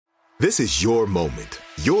This is your moment,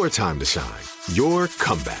 your time to shine, your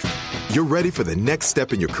comeback. You're ready for the next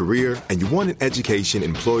step in your career, and you want an education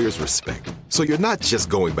employers respect. So you're not just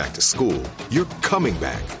going back to school, you're coming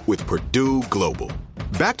back with Purdue Global.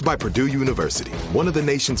 Backed by Purdue University, one of the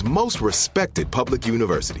nation's most respected public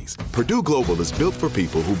universities, Purdue Global is built for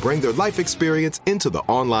people who bring their life experience into the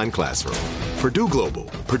online classroom. Purdue Global,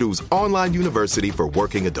 Purdue's online university for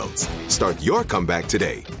working adults. Start your comeback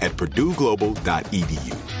today at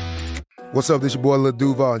purdueglobal.edu. What's up, this your boy Lil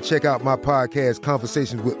Duval, and check out my podcast,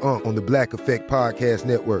 Conversations with Unc, on the Black Effect Podcast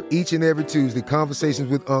Network. Each and every Tuesday, Conversations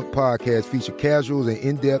with Unc podcast feature casual and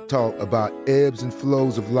in-depth talk about ebbs and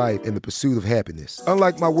flows of life and the pursuit of happiness.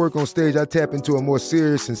 Unlike my work on stage, I tap into a more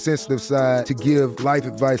serious and sensitive side to give life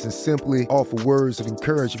advice and simply offer words of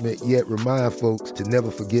encouragement, yet remind folks to never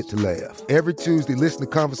forget to laugh. Every Tuesday, listen to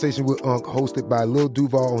Conversation with Unc, hosted by Lil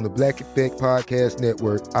Duval on the Black Effect Podcast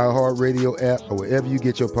Network, iHeartRadio app, or wherever you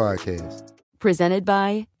get your podcasts. Presented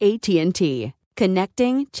by AT&T.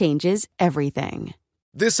 Connecting changes everything.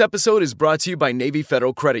 This episode is brought to you by Navy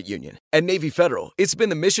Federal Credit Union. At Navy Federal, it's been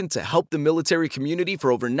the mission to help the military community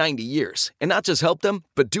for over 90 years. And not just help them,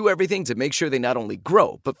 but do everything to make sure they not only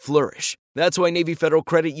grow, but flourish. That's why Navy Federal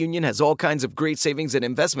Credit Union has all kinds of great savings and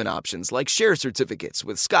investment options like share certificates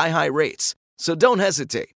with sky-high rates. So don't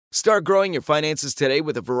hesitate. Start growing your finances today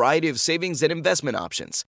with a variety of savings and investment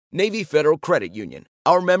options. Navy Federal Credit Union.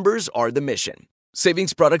 Our members are the mission.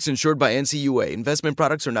 Savings products insured by NCUA. Investment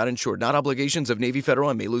products are not insured, not obligations of Navy Federal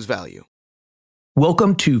and may lose value.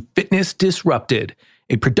 Welcome to Fitness Disrupted,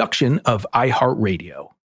 a production of iHeartRadio.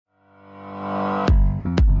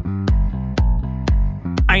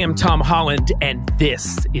 I am Tom Holland, and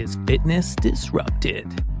this is Fitness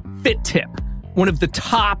Disrupted. Fit tip, one of the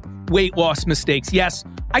top weight loss mistakes. Yes,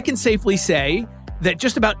 I can safely say that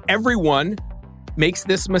just about everyone makes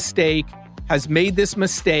this mistake, has made this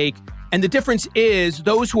mistake, and the difference is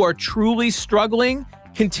those who are truly struggling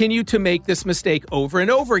continue to make this mistake over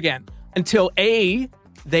and over again until A,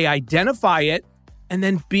 they identify it, and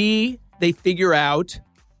then B, they figure out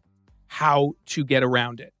how to get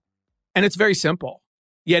around it. And it's very simple,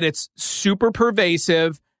 yet it's super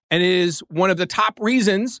pervasive and is one of the top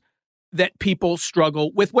reasons that people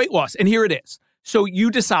struggle with weight loss. And here it is. So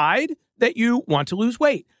you decide that you want to lose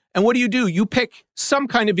weight. And what do? You pick some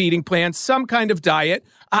kind of eating plan, some kind of diet.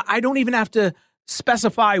 I don't even have to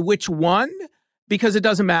specify which one because it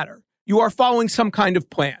doesn't matter. You are following some kind of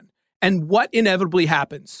plan. And what inevitably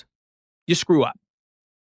happens? You screw up.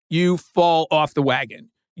 You fall off the wagon.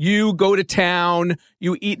 You go to town.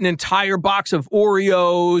 You eat an entire box of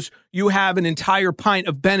Oreos. You have an entire pint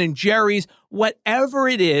of Ben & Jerry's. Whatever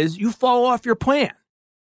it is, you fall off your plan.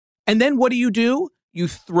 And then what do? You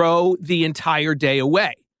throw the entire day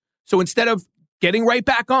away. So instead of getting right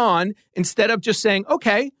back on, instead of just saying,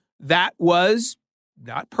 okay, that was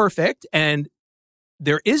not perfect and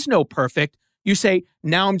there is no perfect, you say,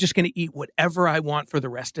 now I'm just going to eat whatever I want for the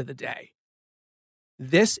rest of the day.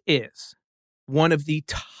 This is one of the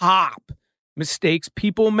top mistakes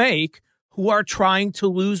people make who are trying to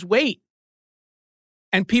lose weight.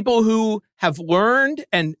 And people who have learned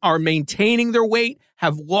and are maintaining their weight,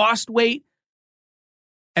 have lost weight,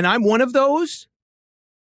 and I'm one of those,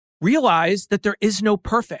 realize that there is no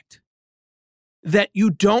perfect, that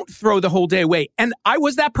you don't throw the whole day away. And I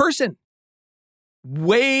was that person.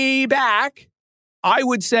 Way back, I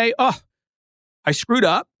would say, oh, I screwed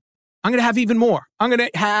up. I'm going to have even more. I'm going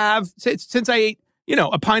to have, since I ate,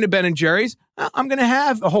 a pint of Ben & Jerry's, I'm going to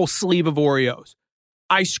have a whole sleeve of Oreos.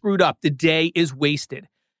 I screwed up. The day is wasted.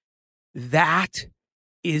 That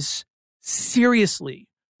is seriously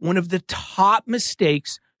one of the top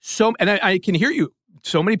mistakes. And I can hear you.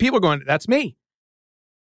 So many people are going, that's me.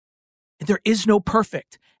 There is no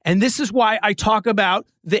perfect. And this is why I talk about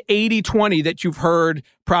the 80-20 that you've heard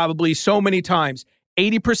probably so many times.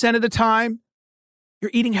 80% of the time, you're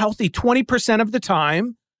eating healthy. 20% of the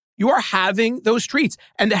time, you are having those treats.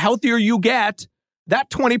 And the healthier you get, that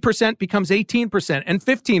 20% becomes 18% and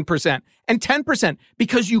 15% and 10%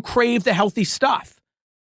 because you crave the healthy stuff.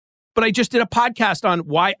 But I just did a podcast on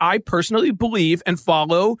why I personally believe and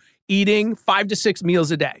follow eating 5 to 6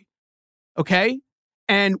 meals a day. Okay?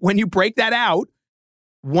 And when you break that out,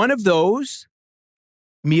 one of those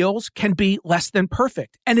meals can be less than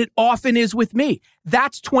perfect. And it often is with me.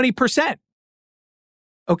 That's 20%.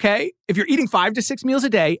 Okay? If you're eating 5 to 6 meals a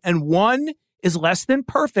day and one is less than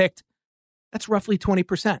perfect, that's roughly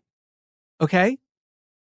 20%. Okay?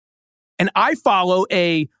 And I follow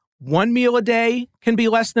a 1 meal a day can be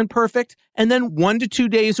less than perfect, and then 1 to 2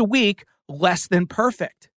 days a week, less than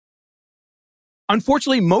perfect.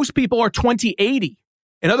 Unfortunately, most people are 20-80.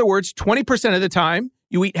 In other words, 20% of the time,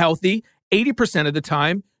 you eat healthy. 80% of the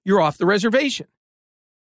time, you're off the reservation.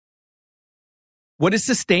 What is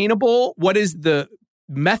sustainable? What is the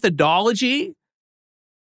methodology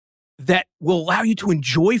that will allow you to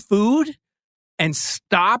enjoy food and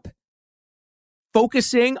stop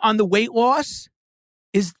focusing on the weight loss?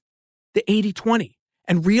 Is the 80-20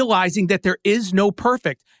 and realizing that there is no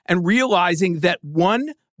perfect and realizing that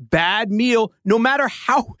one bad meal, no matter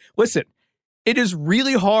how, listen, it is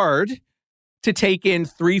really hard to take in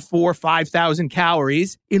 3,000, 4,000, 5,000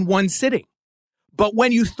 calories in one sitting. But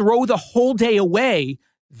when you throw the whole day away,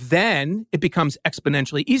 then it becomes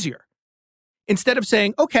exponentially easier. Instead of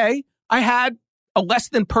saying, okay, I had a less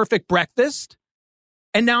than perfect breakfast,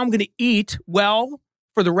 and now I'm going to eat well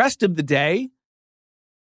for the rest of the day,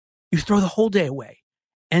 you throw the whole day away.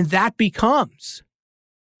 And that becomes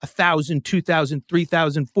 1,000, 2,000,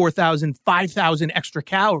 3,000, 4,000, 5,000 extra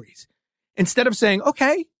calories. Instead of saying,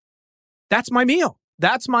 okay, that's my meal.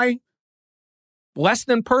 That's my less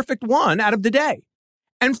than perfect one out of the day.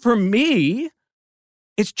 And for me,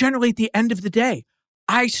 it's generally at the end of the day.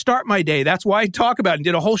 I start my day. That's why I talk about it and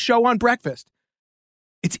did a whole show on breakfast.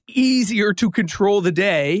 It's easier to control the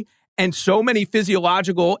day. And so many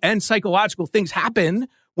physiological and psychological things happen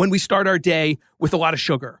when we start our day with a lot of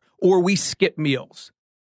sugar or we skip meals.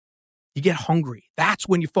 You get hungry. That's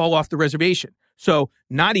when you fall off the reservation. So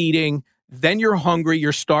not eating, then you're hungry,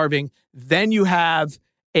 you're starving, then you have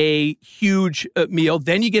a huge meal,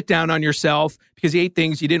 then you get down on yourself because you ate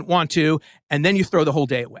things you didn't want to, and then you throw the whole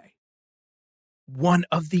day away. One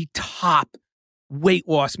of the top weight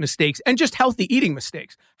loss mistakes and just healthy eating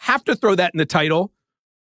mistakes. Have to throw that in the title,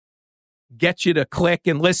 get you to click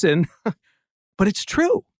and listen, but it's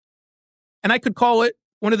true. And I could call it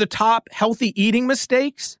one of the top healthy eating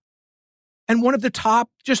mistakes and one of the top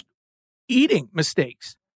just eating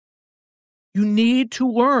mistakes. You need to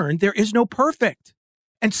learn there is no perfect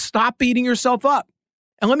and stop beating yourself up.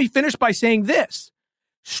 And let me finish by saying this.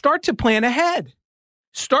 Start to plan ahead.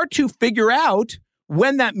 Start to figure out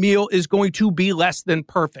when that meal is going to be less than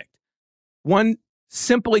perfect. One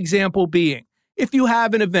simple example being, if you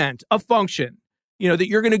have an event, a function, that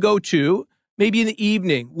you're going to go to, maybe in the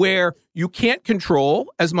evening where you can't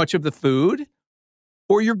control as much of the food,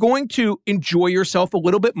 or you're going to enjoy yourself a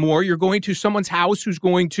little bit more. You're going to someone's house who's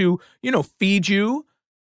going to, feed you,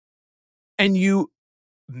 and you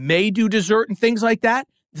may do dessert and things like that.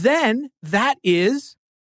 Then that is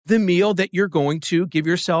the meal that you're going to give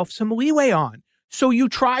yourself some leeway on. So you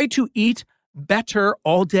try to eat better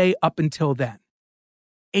all day up until then.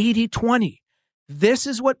 80-20. This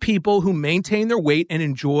is what people who maintain their weight and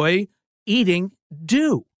enjoy eating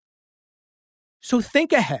do. So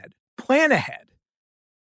think ahead, plan ahead,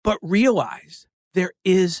 but realize there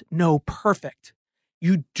is no perfect.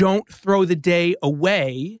 You don't throw the day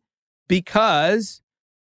away because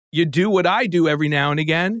you do what I do every now and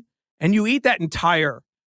again, and you eat that entire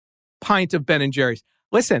pint of Ben & Jerry's.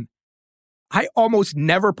 Listen, I almost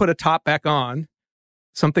never put a top back on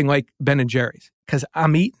something like Ben & Jerry's because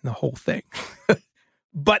I'm eating the whole thing.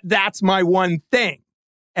 But that's my one thing.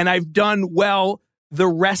 And I've done well the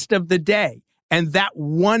rest of the day. And that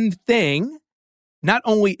one thing not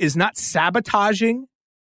only is not sabotaging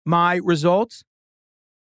my results,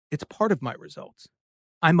 it's part of my results.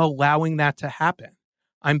 I'm allowing that to happen.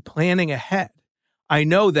 I'm planning ahead. I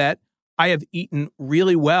know that I have eaten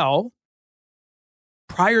really well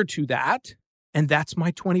prior to that, and that's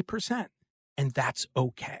my 20%. And that's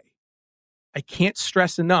okay. I can't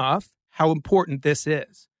stress enough how important this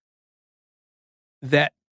is.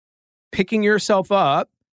 That picking yourself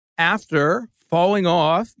up after falling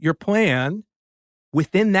off your plan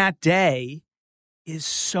within that day is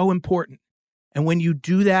so important. And when you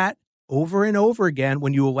do that over and over again,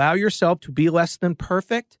 when you allow yourself to be less than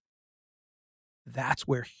perfect, that's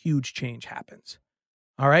where huge change happens.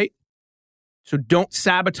 All right? So don't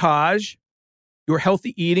sabotage your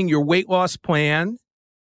healthy eating, your weight loss plan,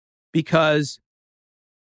 because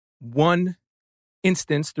one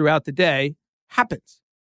instance throughout the day happens.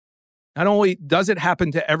 Not only does it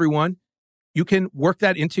happen to everyone, you can work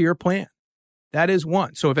that into your plan. That is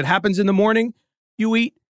one. So if it happens in the morning, you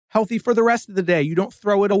eat healthy for the rest of the day. You don't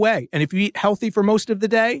throw it away. And if you eat healthy for most of the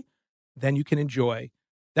day, then you can enjoy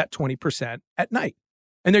that 20% at night.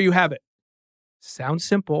 And there you have it. Sounds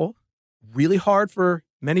simple, really hard for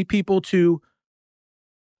many people to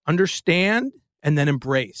understand and then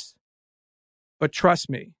embrace. But trust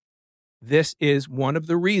me, this is one of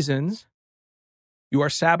the reasons you are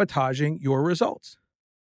sabotaging your results.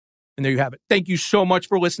 And there you have it. Thank you so much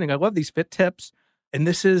for listening. I love these fit tips. And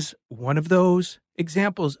this is one of those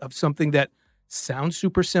examples of something that sounds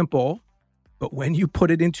super simple, but when you put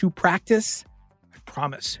it into practice, I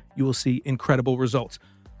promise you will see incredible results.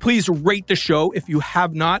 Please rate the show if you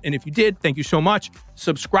have not. And if you did, thank you so much.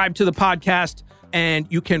 Subscribe to the podcast, and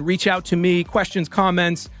you can reach out to me, questions,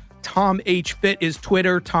 comments. Tom H. Fit is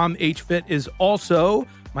Twitter. Tom H. Fit is also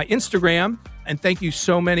my Instagram. And thank you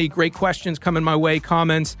so many great questions coming my way,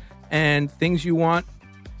 comments, and things you want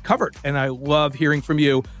covered. And I love hearing from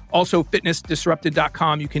you. Also,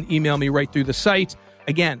 fitnessdisrupted.com. You can email me right through the site.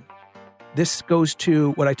 Again, this goes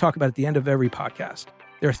to what I talk about at the end of every podcast.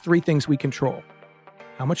 There are 3 things we control: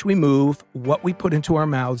 how much we move, what we put into our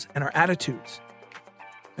mouths, and our attitudes.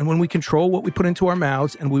 And when we control what we put into our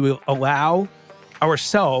mouths, and we will allow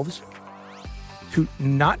ourselves to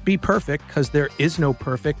not be perfect, because there is no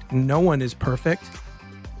perfect, no one is perfect,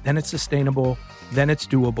 then it's sustainable, then it's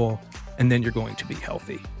doable, and then you're going to be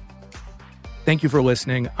healthy. Thank you for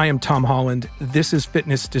listening. I am Tom Holland. This is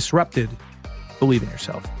Fitness Disrupted. Believe in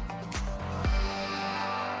yourself.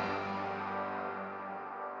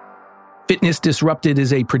 Fitness Disrupted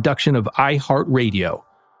is a production of iHeartRadio.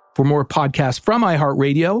 For more podcasts from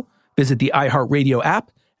iHeartRadio, visit the iHeartRadio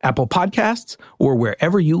app, Apple Podcasts, or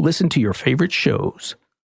wherever you listen to your favorite shows.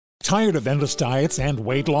 Tired of endless diets and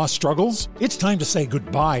weight loss struggles? It's time to say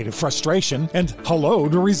goodbye to frustration and hello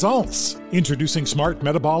to results. Introducing Smart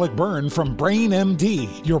Metabolic Burn from Brain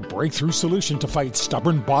MD, your breakthrough solution to fight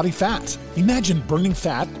stubborn body fat. Imagine burning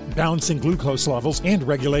fat, balancing glucose levels, and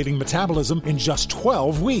regulating metabolism in just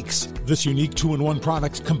 12 weeks. This unique 2-in-1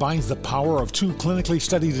 product combines the power of 2 clinically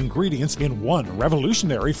studied ingredients in one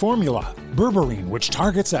revolutionary formula. Berberine, which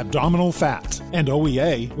targets abdominal fat, and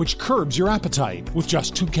OEA, which curbs your appetite. With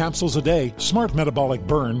just 2 capsules a day, Smart Metabolic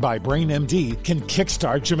Burn by Brain MD can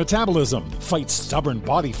kickstart your metabolism, fight stubborn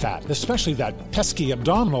body fat, especially that pesky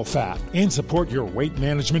abdominal fat, and support your weight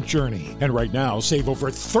management journey. And right now, save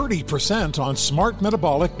over 30% on Smart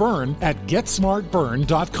Metabolic Burn at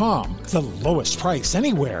GetSmartBurn.com. The lowest price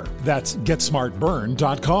anywhere. That's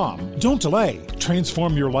GetSmartBurn.com. Don't delay.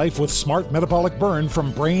 Transform your life with Smart Metabolic Burn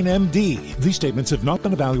from Brain MD. These statements have not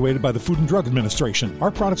been evaluated by the Food and Drug Administration.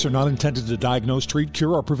 Our products are not intended to diagnose, treat,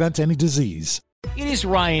 cure, or prevent any disease. It is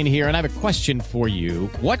Ryan here, and I have a question for you.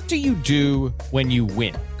 What do you do when you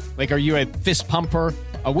win? Like, are you a fist pumper,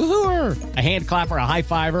 a woohooer, a hand clapper, a high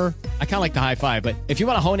fiver? I kind of like the high five, but if you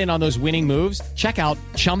want to hone in on those winning moves, check out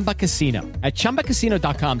Chumba Casino. At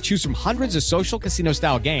ChumbaCasino.com, choose from hundreds of social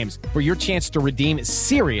casino-style games for your chance to redeem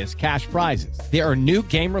serious cash prizes. There are new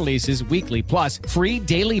game releases weekly, plus free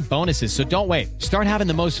daily bonuses. So don't wait. Start having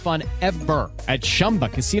the most fun ever at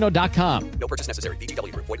ChumbaCasino.com. No purchase necessary.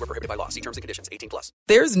 VGW Group. Void where prohibited by law. See terms and conditions. 18+.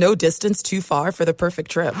 There's no distance too far for the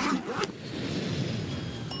perfect trip.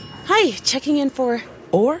 Hi, checking in for...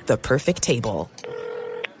 Or the perfect table.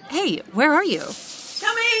 Hey, where are you?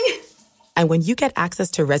 Coming! And when you get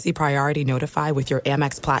access to Resi Priority Notify with your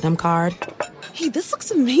Amex Platinum card... Hey, this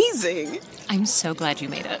looks amazing! I'm so glad you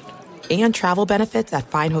made it. And travel benefits at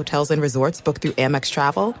fine hotels and resorts booked through Amex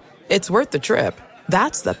Travel, it's worth the trip.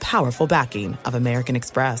 That's the powerful backing of American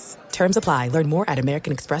Express. Terms apply. Learn more at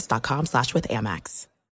americanexpress.com/withAmex.